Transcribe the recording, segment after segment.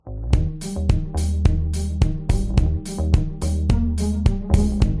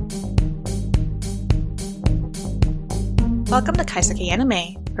Welcome to Kaiseki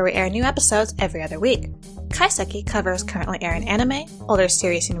Anime, where we air new episodes every other week. Kaiseki covers currently airing anime, older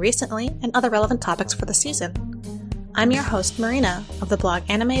series seen recently, and other relevant topics for the season. I'm your host, Marina, of the blog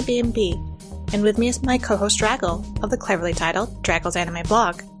Anime B&B, and with me is my co-host Draggle, of the cleverly titled Draggle's Anime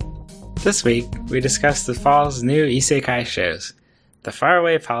blog. This week, we discuss the fall's new isekai shows. The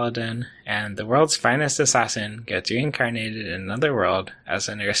Faraway Paladin and The World's Finest Assassin gets reincarnated in another world as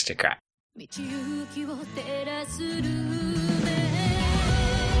an aristocrat.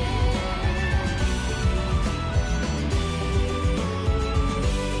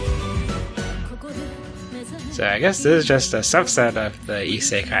 So I guess this is just a subset of the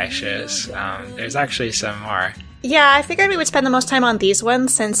isekai shows. There's actually some more. Yeah, I figured we would spend the most time on these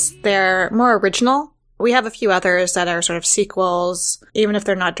ones since they're more original. We have a few others that are sort of sequels. Even if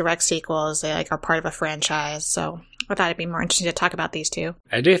they're not direct sequels, they are part of a franchise. So I thought it'd be more interesting to talk about these two.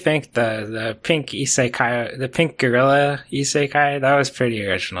 I do think the pink isekai, the pink gorilla isekai, that was pretty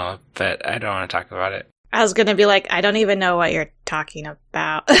original, but I don't want to talk about it. I was going to be like, I don't even know what you're talking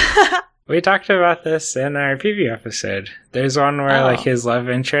about. We talked about this in our preview episode. There's one where his love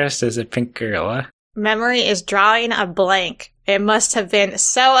interest is a pink gorilla. Memory is drawing a blank. It must have been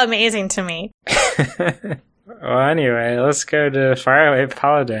so amazing to me. Well, anyway, let's go to Faraway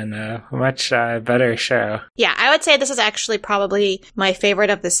Paladin, a much better show. Yeah, I would say this is actually probably my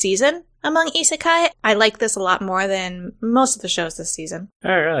favorite of the season among isekai. I like this a lot more than most of the shows this season.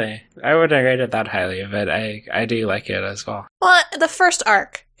 Oh, really? I wouldn't rate it that highly, but I do like it as well. Well, the first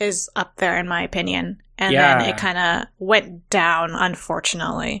arc is up there in my opinion. And then it kind of went down,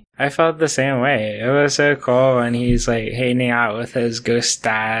 unfortunately. I felt the same way. It was so cool when he's hanging out with his ghost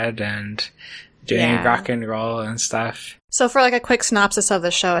dad and doing rock and roll and stuff. So for a quick synopsis of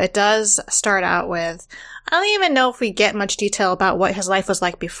the show, it does start out with, I don't even know if we get much detail about what his life was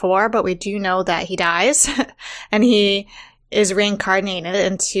like before, but we do know that he dies and he is reincarnated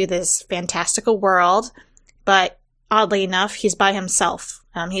into this fantastical world. But oddly enough, he's by himself.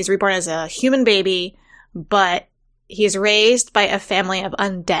 He's reborn as a human baby, but he's raised by a family of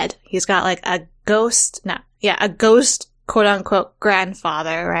undead. He's got a ghost quote-unquote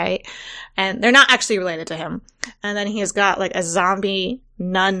grandfather, right? And they're not actually related to him. And then he's got a zombie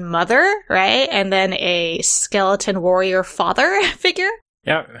nun mother, right? And then a skeleton warrior father figure.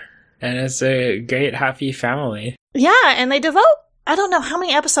 Yep. And it's a great happy family. Yeah, and they devote, I don't know, how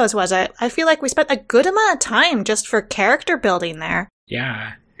many episodes was it? I feel like we spent a good amount of time just for character building there.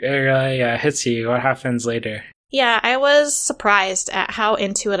 Yeah, it really hits you what happens later. Yeah, I was surprised at how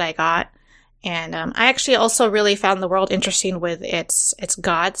into it I got. And I actually also really found the world interesting with its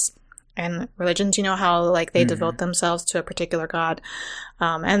gods and religions. You know how they devote themselves to a particular god.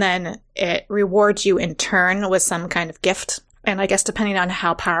 And then it rewards you in turn with some kind of gift. And I guess depending on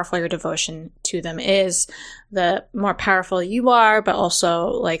how powerful your devotion to them is, the more powerful you are, but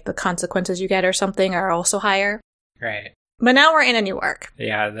also the consequences you get or something are also higher. Right. But now we're in a new arc.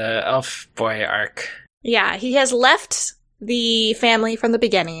 Yeah, the elf boy arc. Yeah, he has left the family from the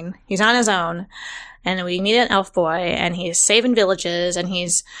beginning. He's on his own, and we meet an elf boy, and he's saving villages, and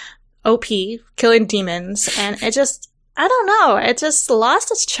he's OP, killing demons, and it just, I don't know, it just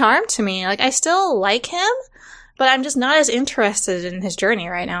lost its charm to me. I still like him, but I'm just not as interested in his journey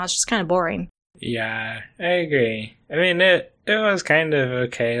right now. It's just kind of boring. Yeah, I agree. I mean, it was kind of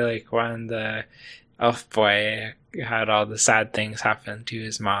okay, when the elf boy had all the sad things happen to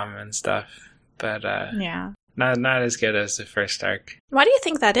his mom and stuff, but yeah. Not as good as the first arc. Why do you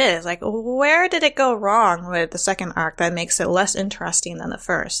think that is? Where did it go wrong with the second arc that makes it less interesting than the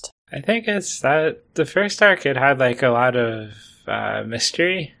first? I think it's that the first arc, it had a lot of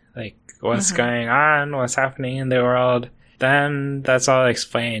mystery, what's going on, what's happening in the world. Then that's all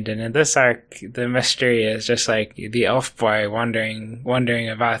explained. And in this arc, the mystery is just the elf boy wondering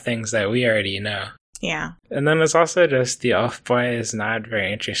about things that we already know. Yeah. And then it's also just the elf boy is not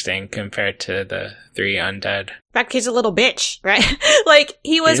very interesting compared to the three undead. In fact, he's a little bitch, right?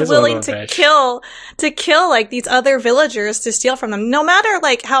 He was willing to kill these other villagers to steal from them, no matter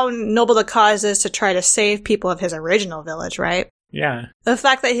how noble the cause is to try to save people of his original village, right? Yeah. The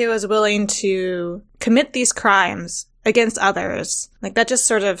fact that he was willing to commit these crimes against others, that just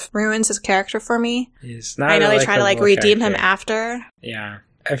sort of ruins his character for me. He's not. I know they try to redeem him after. Yeah.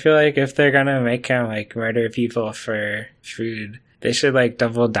 I feel if they're gonna make him murder people for food, they should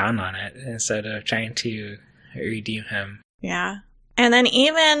double down on it instead of trying to redeem him. Yeah. And then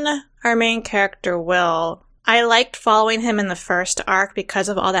even our main character, Will, I liked following him in the first arc because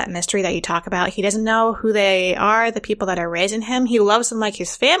of all that mystery that you talk about. He doesn't know who they are, the people that are raising him. He loves them like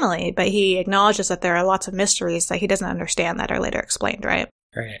his family, but he acknowledges that there are lots of mysteries that he doesn't understand that are later explained, right?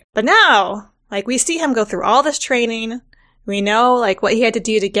 Right. But now, we see him go through all this training, We know like what he had to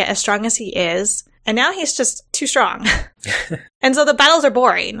do to get as strong as he is. And now he's just too strong. And so the battles are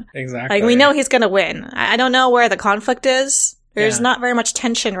boring. Exactly. Like we know he's going to win. I don't know where the conflict is. There's not very much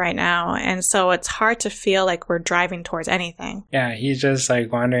tension right now. And so it's hard to feel like we're driving towards anything. Yeah, he's just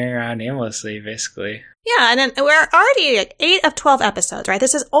like wandering around aimlessly, basically. Yeah, and then we're already like 8 of 12 episodes, right?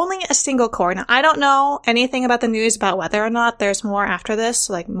 This is only a single core. Now, I don't know anything about the news about whether or not there's more after this,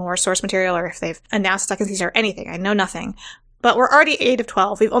 like more source material, or if they've announced second season or anything. I know nothing. But we're already 8 of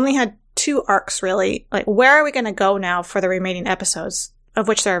 12. We've only had 2 arcs, really. Like, where are we going to go now for the remaining episodes, of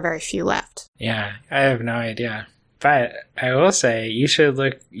which there are very few left? Yeah, I have no idea. But I will say, you should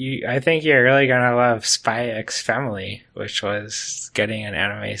look, I think you're really going to love Spy X Family, which was getting an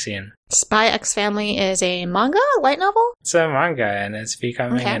anime scene. Spy X Family is a manga? Light novel? It's a manga, and it's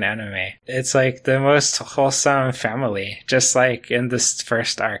becoming an anime. It's like the most wholesome family, just like in this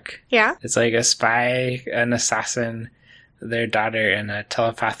first arc. Yeah. It's like a spy, an assassin, their daughter, and a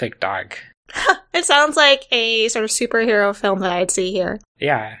telepathic dog. It sounds like a sort of superhero film that I'd see here.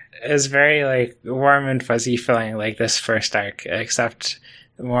 Yeah, it's very like warm and fuzzy feeling like this first arc, except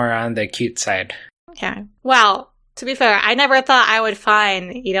more on the cute side. Yeah. Well, to be fair, I never thought I would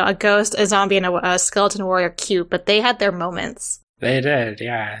find, a ghost, a zombie, and a skeleton warrior cute, but they had their moments. They did,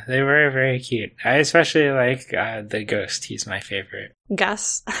 yeah. They were very cute. I especially like the ghost. He's my favorite.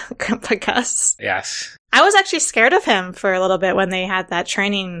 Gus. Grandpa Gus. Yes. I was actually scared of him for a little bit when they had that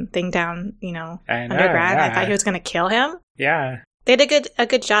training thing down, I know, underground. Yeah. I thought he was going to kill him. Yeah. They did a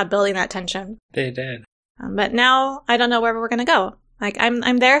good job building that tension. They did. But now I don't know where we're going to go. Like,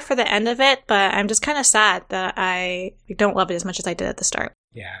 I'm there for the end of it, but I'm just kind of sad that I don't love it as much as I did at the start.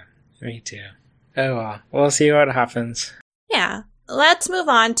 Yeah, me too. Oh well, we'll see what happens. Yeah. Let's move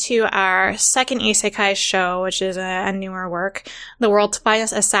on to our second isekai show, which is a newer work. The world's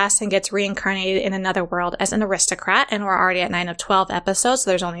finest assassin gets reincarnated in another world as an aristocrat, and we're already at 9 of 12 episodes, so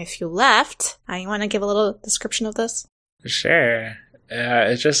there's only a few left. You want to give a little description of this? Sure.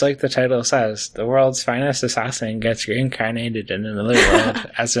 It's just like the title says. The world's finest assassin gets reincarnated in another world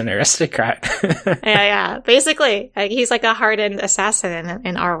as an aristocrat. Yeah. Basically, he's like a hardened assassin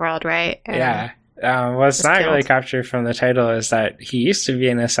in our world, right? And yeah. What's not really captured from the title is that he used to be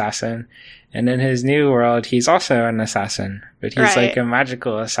an assassin, and in his new world, he's also an assassin, but he's like a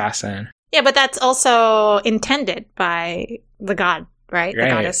magical assassin. Yeah, but that's also intended by the god, right? The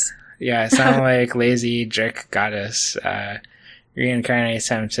goddess. Yeah, it's not like lazy jerk goddess reincarnates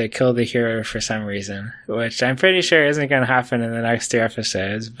him to kill the hero for some reason, which I'm pretty sure isn't going to happen in the next 2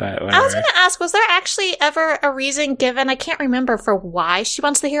 episodes, but whatever. I was going to ask, was there actually ever a reason given, I can't remember, for why she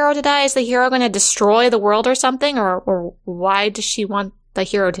wants the hero to die? Is the hero going to destroy the world or something? Or why does she want the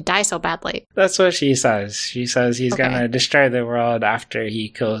hero to die so badly? That's what she says. She says he's going to destroy the world after he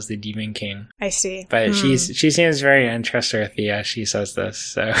kills the Demon King. I see. But she seems very untrustworthy as she says this,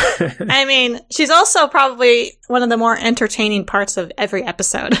 so... I mean, she's also probably one of the more entertaining parts of every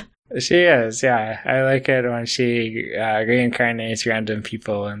episode. She is, yeah. I like it when she reincarnates random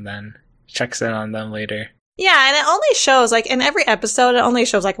people and then checks in on them later. Yeah, and it only shows, like, in every episode, it only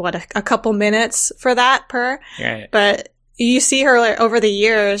shows, like, a couple minutes for that per. Right. But you see her like, over the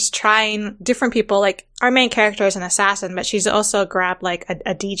years trying different people. Like, our main character is an assassin, but she's also grabbed like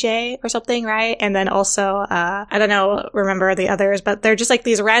a DJ or something, right? And then also, I don't know, remember the others, but they're just like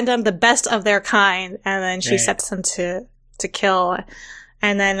these random, the best of their kind. And then she sets them to kill.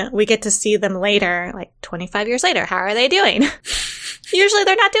 And then we get to see them later, like 25 years later. How are they doing? Usually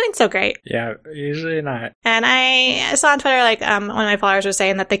they're not doing so great. Yeah, usually not. And I saw on Twitter, like, one of my followers was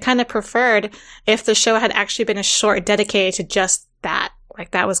saying that they kind of preferred if the show had actually been a short dedicated to just that.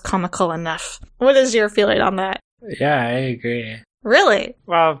 Like, that was comical enough. What is your feeling on that? Yeah, I agree. Really?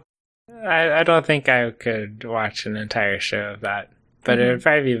 Well, I don't think I could watch an entire show of that. But it would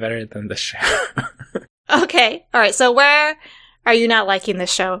probably be better than the show. Okay. All right. So where are you not liking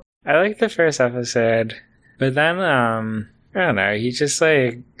this show? I like the first episode. But then, I don't know, he's just,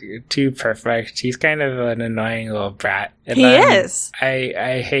 like, too perfect. He's kind of an annoying little brat. And he is.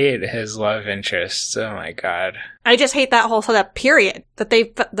 I hate his love interest. Oh, my God. I just hate that whole setup, period.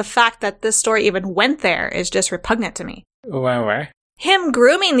 The fact that this story even went there is just repugnant to me. Where? Him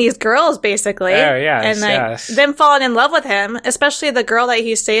grooming these girls, basically. Oh, yes, and, like, yes. them falling in love with him, especially the girl that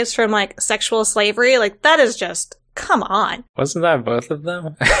he saves from, like, sexual slavery. Like, that is just... Come on. Wasn't that both of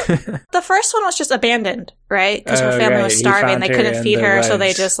them? The first one was just abandoned, right? Because her family was starving. They couldn't feed her, so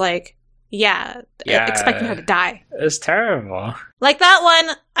they just, like, expecting her to die. It's terrible. Like, that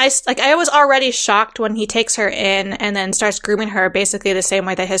one, I was already shocked when he takes her in and then starts grooming her basically the same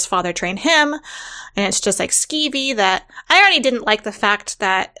way that his father trained him. And it's just, like, skeevy that... I already didn't like the fact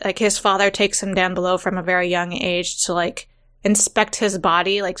that, like, his father takes him down below from a very young age to, like, inspect his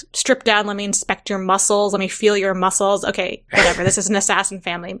body, like strip down, let me inspect your muscles, let me feel your muscles. Okay, whatever. This is an assassin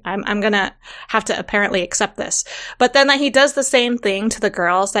family. I'm gonna have to apparently accept this. But then he does the same thing to the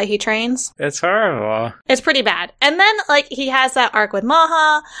girls that he trains. It's horrible. It's pretty bad. And then like he has that arc with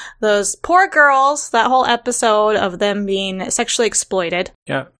Maha, those poor girls, that whole episode of them being sexually exploited.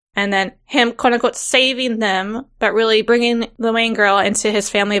 Yeah. And then him, quote unquote, saving them, but really bringing the main girl into his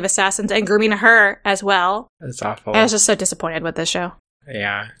family of assassins and grooming her as well. It's awful. I was just so disappointed with this show.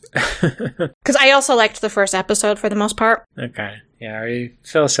 Yeah. Because I also liked the first episode for the most part. Okay. Yeah, we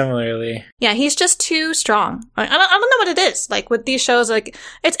feel similarly. Yeah, he's just too strong. I don't know what it is. Like with these shows, like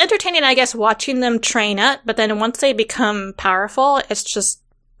it's entertaining, I guess, watching them train up, but then once they become powerful, it's just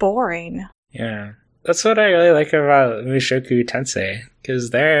boring. Yeah. That's what I really like about Mushoku Tensei,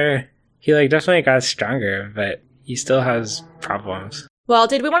 because he like definitely got stronger, but he still has problems. Well,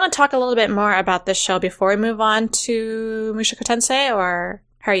 did we want to talk a little bit more about this show before we move on to Mushoku Tensei, or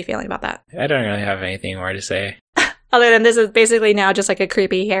how are you feeling about that? I don't really have anything more to say. Other than this is basically now just like a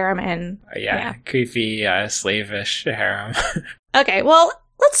creepy harem and... Yeah. Creepy, slavish harem. Okay, well,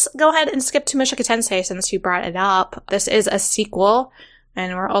 let's go ahead and skip to Mushoku Tensei since you brought it up. This is a sequel.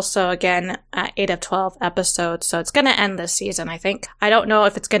 And we're also, again, at 8 of 12 episodes, so it's going to end this season, I think. I don't know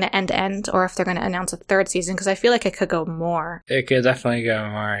if it's going to end, or if they're going to announce a third season, because I feel like it could go more. It could definitely go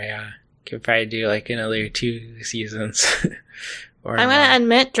more, yeah. Could probably do, like, another 2 seasons. I'm going to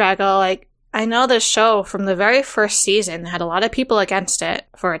admit, Drago, like, I know this show from the very first season had a lot of people against it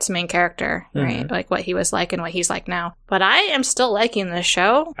for its main character, right? Like, what he was like and what he's like now. But I am still liking this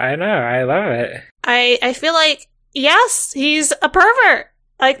show. I know, I love it. I feel like... Yes, he's a pervert.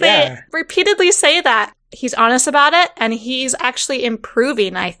 Like, they repeatedly say that. He's honest about it, and he's actually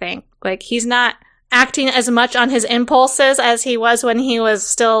improving, I think. Like, he's not acting as much on his impulses as he was when he was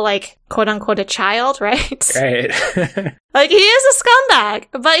still, like, quote-unquote a child, right? Right. Like, he is a scumbag,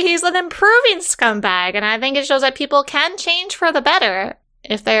 but he's an improving scumbag, and I think it shows that people can change for the better.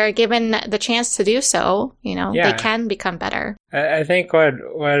 If they're given the chance to do so, they can become better. I think what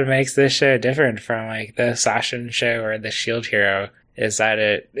makes this show different from like the Sashin show or the Shield Hero is that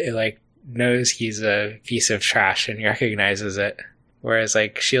it like knows he's a piece of trash and recognizes it. Whereas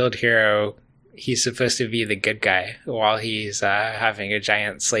like Shield Hero, he's supposed to be the good guy while he's having a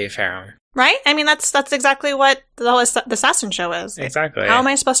giant slave harem. Right? I mean, that's exactly what the Assassin show is. Exactly. How am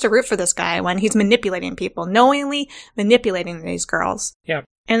I supposed to root for this guy when he's manipulating people, knowingly manipulating these girls? Yep.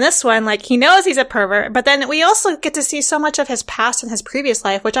 In this one, like, he knows he's a pervert, but then we also get to see so much of his past and his previous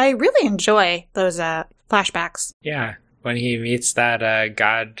life, which I really enjoy, those flashbacks. Yeah. When he meets that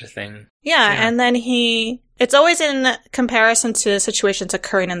god thing. Yeah, and then it's always in comparison to situations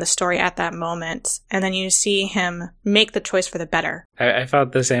occurring in the story at that moment, and then you see him make the choice for the better. I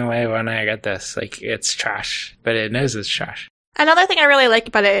felt the same way when I got this. Like, it's trash, but it knows it's trash. Another thing I really like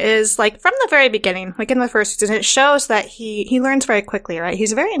about it is, like, from the very beginning, like in the first season, it shows that he learns very quickly, right?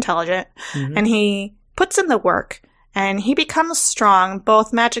 He's very intelligent, and he puts in the work, and he becomes strong,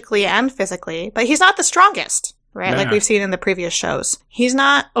 both magically and physically, but he's not the strongest. Right? No. Like we've seen in the previous shows. He's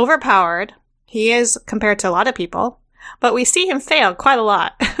not overpowered. He is compared to a lot of people, but we see him fail quite a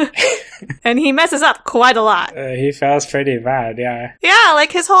lot. And he messes up quite a lot. He fails pretty bad, yeah. Yeah,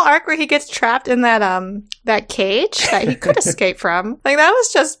 like his whole arc where he gets trapped in that cage that he could escape from. Like that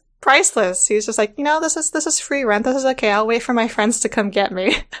was just priceless. He's just like, this is free rent. This is okay. I'll wait for my friends to come get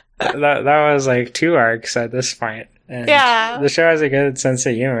me. that was like 2 arcs at this point. And the show has a good sense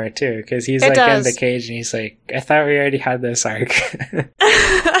of humor, too, because he's in the cage and he's like, I thought we already had this arc.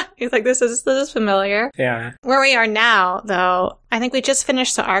 He's like, this is familiar. Yeah. Where we are now, though, I think we just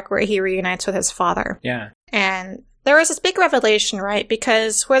finished the arc where he reunites with his father. Yeah. And there was this big revelation, right?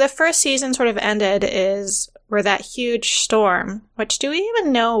 Because where the first season sort of ended is where that huge storm, which do we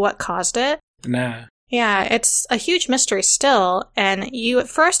even know what caused it? No. Yeah, it's a huge mystery still, and you at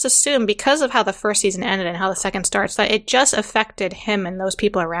first assume, because of how the first season ended and how the second starts, that it just affected him and those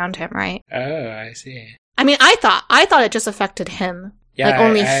people around him, right? Oh, I see. I mean, I thought it just affected him. Yeah, like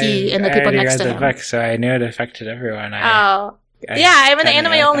only he and the people next to him. I read the book, so I knew it affected everyone. I'm an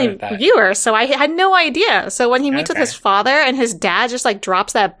anime-only viewer, so I had no idea. So when he meets with his father and his dad just like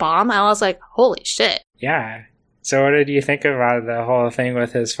drops that bomb, I was like, holy shit. Yeah. So what did you think about the whole thing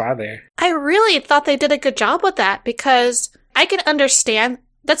with his father? I really thought they did a good job with that because I can understand.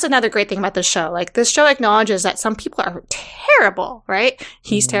 That's another great thing about this show. Like, this show acknowledges that some people are terrible, right?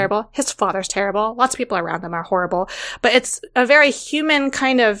 He's terrible. His father's terrible. Lots of people around them are horrible. But it's a very human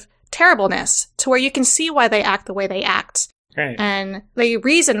kind of terribleness to where you can see why they act the way they act. Right. And they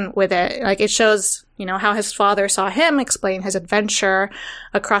reason with it. Like, it shows, You know, how his father saw him explain his adventure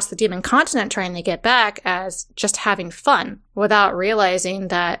across the demon continent trying to get back as just having fun without realizing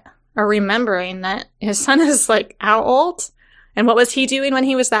that or remembering that his son is like how old? And what was he doing when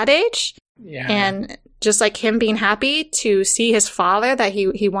he was that age? Yeah. And just like him being happy to see his father, that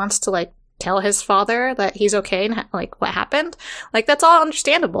he wants to like tell his father that he's okay and like what happened. Like that's all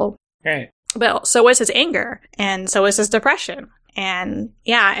understandable. Right. But so was his anger, and so was his depression. And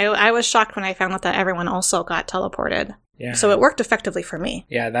yeah, I was shocked when I found out that everyone also got teleported. Yeah. So it worked effectively for me.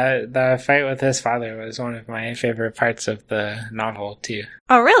 Yeah, the fight with his father was one of my favorite parts of the novel, too.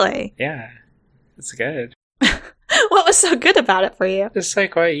 Oh, really? Yeah, it's good. What was so good about it for you? Just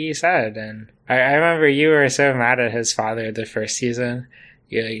like what you said. And I remember you were so mad at his father the first season.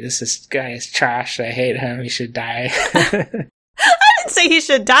 You're like, this guy is trash. I hate him. He should die. I didn't say he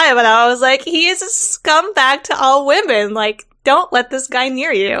should die, but I was like, he is a scumbag to all women. Like, don't let this guy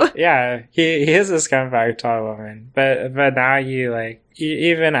near you. Yeah, he is a scumbag to all women. But now you, like,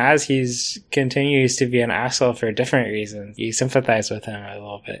 even as he's continues to be an asshole for different reasons, you sympathize with him a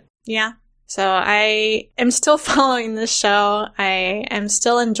little bit. Yeah. So I am still following this show. I am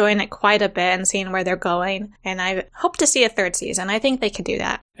still enjoying it quite a bit and seeing where they're going. And I hope to see a third season. I think they could do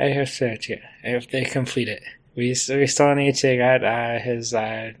that. I hope so, too. I hope they complete it. We still need to get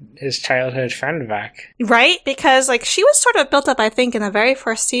his childhood friend back. Right? Because, like, she was sort of built up, I think, in the very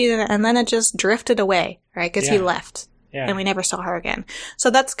first season, and then it just drifted away, right? Because he left. Yeah. And we never saw her again. So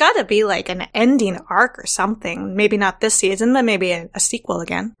that's got to be, like, an ending arc or something. Maybe not this season, but maybe a sequel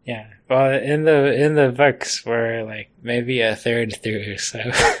again. Yeah. Well, in the books, we're, like, maybe a third through, so...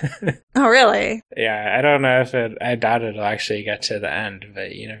 Oh, really? Yeah, I don't know if I doubt it'll actually get to the end,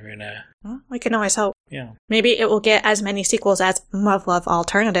 but you never know. Well, we can always hope. Yeah. Maybe it will get as many sequels as Muv-Luv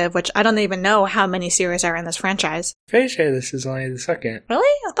Alternative, which I don't even know how many series are in this franchise. Pretty sure this is only the second.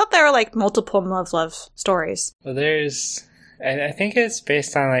 Really? I thought there were, like, multiple Muv-Luv stories. Well, there's... I think it's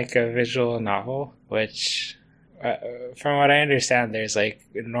based on, like, a visual novel, which... from what I understand, there's, like,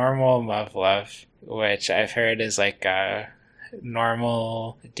 normal Muv-Luv, which I've heard is, like, a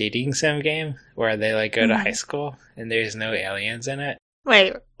normal dating sim game where they, like, go to high school and there's no aliens in it.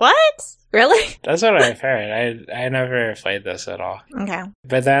 Wait, what? Really? That's what I've heard. I never played this at all. Okay.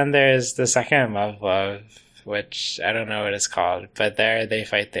 But then there's the second Muv-Luv, which I don't know what it's called, but there they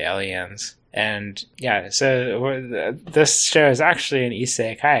fight the aliens. And yeah, so this show is actually an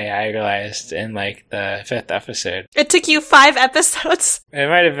isekai, I realized, in like the 5th episode. It took you 5 episodes? It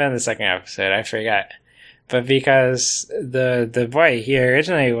might have been the 2nd episode, I forget. But because the boy, he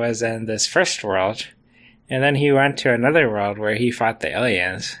originally was in this first world, and then he went to another world where he fought the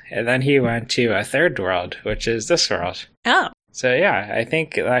aliens, and then he went to a third world, which is this world. Oh. So yeah, I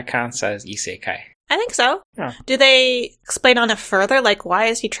think that counts as isekai. I think so. Yeah. Do they explain on it further? Like, why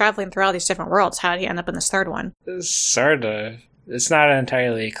is he traveling through all these different worlds? How did he end up in this third one? Sort of. It's not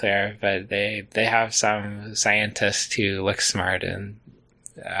entirely clear, but they have some scientists who look smart and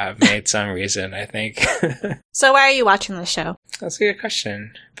made some reason, I think. So why are you watching this show? That's a good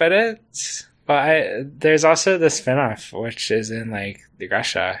question. But it's... Well, there's also the spin-off, which is in, like,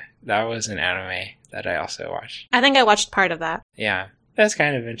 Russia. That was an anime that I also watched. I think I watched part of that. Yeah. That's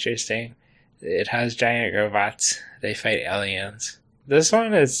kind of interesting. It has giant robots. They fight aliens. This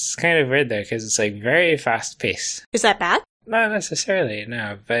one is kind of weird, though, because it's, like, very fast-paced. Is that bad? Not necessarily,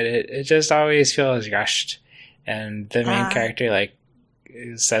 no. But it just always feels rushed. And the main character, like,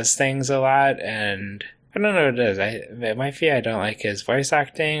 says things a lot, and... I don't know what it is. It might be I don't like his voice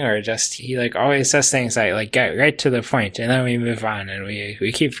acting, or just he like always says things like get right to the point, and then we move on, and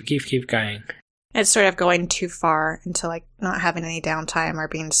we keep going. It's sort of going too far into like not having any downtime or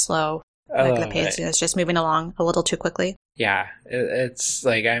being slow. Like the pace is just moving along a little too quickly. Yeah, it's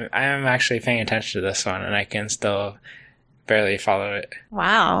like I'm actually paying attention to this one, and I can still barely follow it.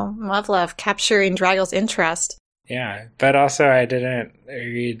 Wow, Muv-Luv capturing Draggle's interest. Yeah, but also I didn't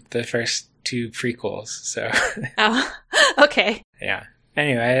read the first 2 prequels, so... Oh, okay. Yeah.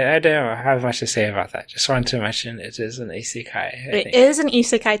 Anyway, I don't have much to say about that. Just wanted to mention it is an isekai. It is an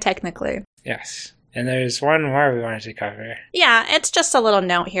isekai, technically. Yes. And there's one more we wanted to cover. Yeah, it's just a little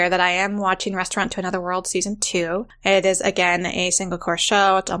note here that I am watching Restaurant to Another World Season 2. It is, again, a single-course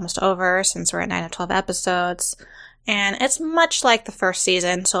show. It's almost over since we're at 9 of 12 episodes. And it's much like the first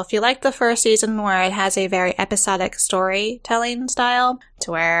season. So if you like the first season where it has a very episodic storytelling style to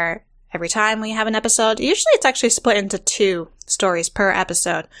where... every time we have an episode, usually it's actually split into 2 stories per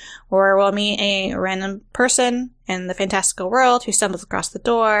episode, where we'll meet a random person in the fantastical world who stumbles across the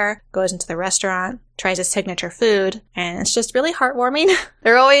door, goes into the restaurant, tries his signature food, and it's just really heartwarming.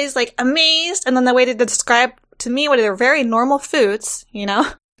 They're always like amazed, and then the way they describe to me what are very normal foods, you know?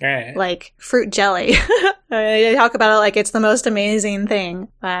 Right. like fruit jelly. They talk about it like it's the most amazing thing,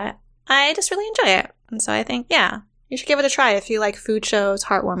 but I just really enjoy it. And so I think, yeah, you should give it a try if you like food shows,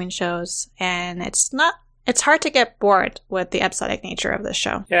 heartwarming shows, and it's hard to get bored with the episodic nature of this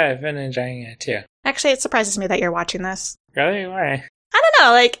show. Yeah, I've been enjoying it too. Actually, it surprises me that you're watching this. Really? Why? I don't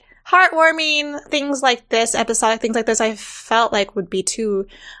know, like heartwarming things like this, episodic things like this, I felt like would be too...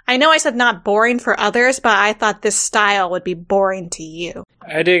 I know I said not boring for others, but I thought this style would be boring to you.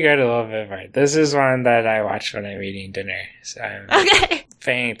 I do get a little bit bored. This is one that I watch when I'm eating dinner, so I'm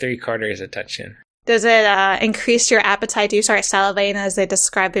paying 3/4 attention. Does it increase your appetite? Do you start salivating as they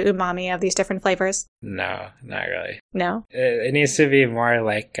describe the umami of these different flavors? No, not really. No? It needs to be more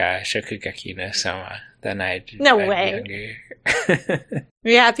like Shokugeki no Soma than I do. No way.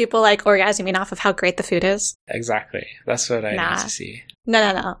 You have people like orgasming off of how great the food is? Exactly. That's what I need to see.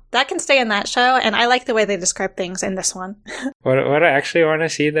 No. That can stay in that show, and I like the way they describe things in this one. What I actually want to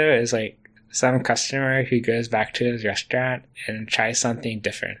see, though, is like some customer who goes back to his restaurant and tries something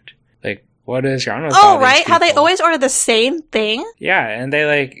different. Like, what is wrong with all these right? people? How they always order the same thing? Yeah, and they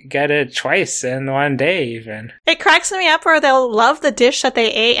like get it twice in one day even. It cracks me up where they'll love the dish that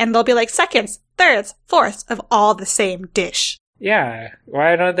they ate, and they'll be like seconds, thirds, fourths of all the same dish. Yeah,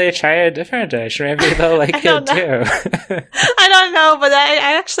 why don't they try a different dish? Maybe they'll like it too. I don't know, but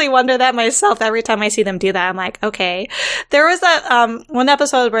I actually wonder that myself every time I see them do that. I'm like, okay. There was that one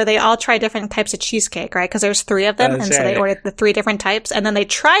episode where they all try different types of cheesecake, right? Because there's 3 of them, and so they ordered the 3 different types, and then they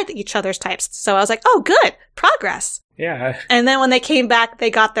tried each other's types. So I was like, oh, good, progress. Yeah. And then when they came back, they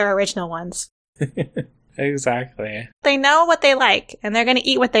got their original ones. Exactly. They know what they like, and they're going to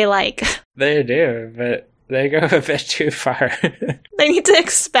eat what they like. They do, but they go a bit too far. They need to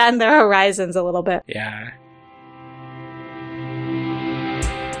expand their horizons a little bit. Yeah.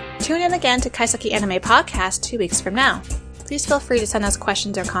 Tune in again to Kaiseki Anime Podcast 2 weeks from now. Please feel free to send us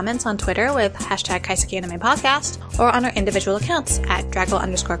questions or comments on Twitter with hashtag Kaiseki Anime Podcast or on our individual accounts at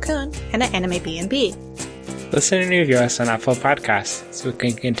Draggle_Kun and at AnimeBnB. Listen and review us on Apple Podcasts so we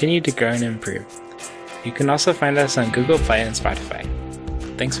can continue to grow and improve. You can also find us on Google Play and Spotify.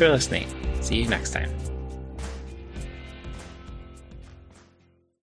 Thanks for listening. See you next time.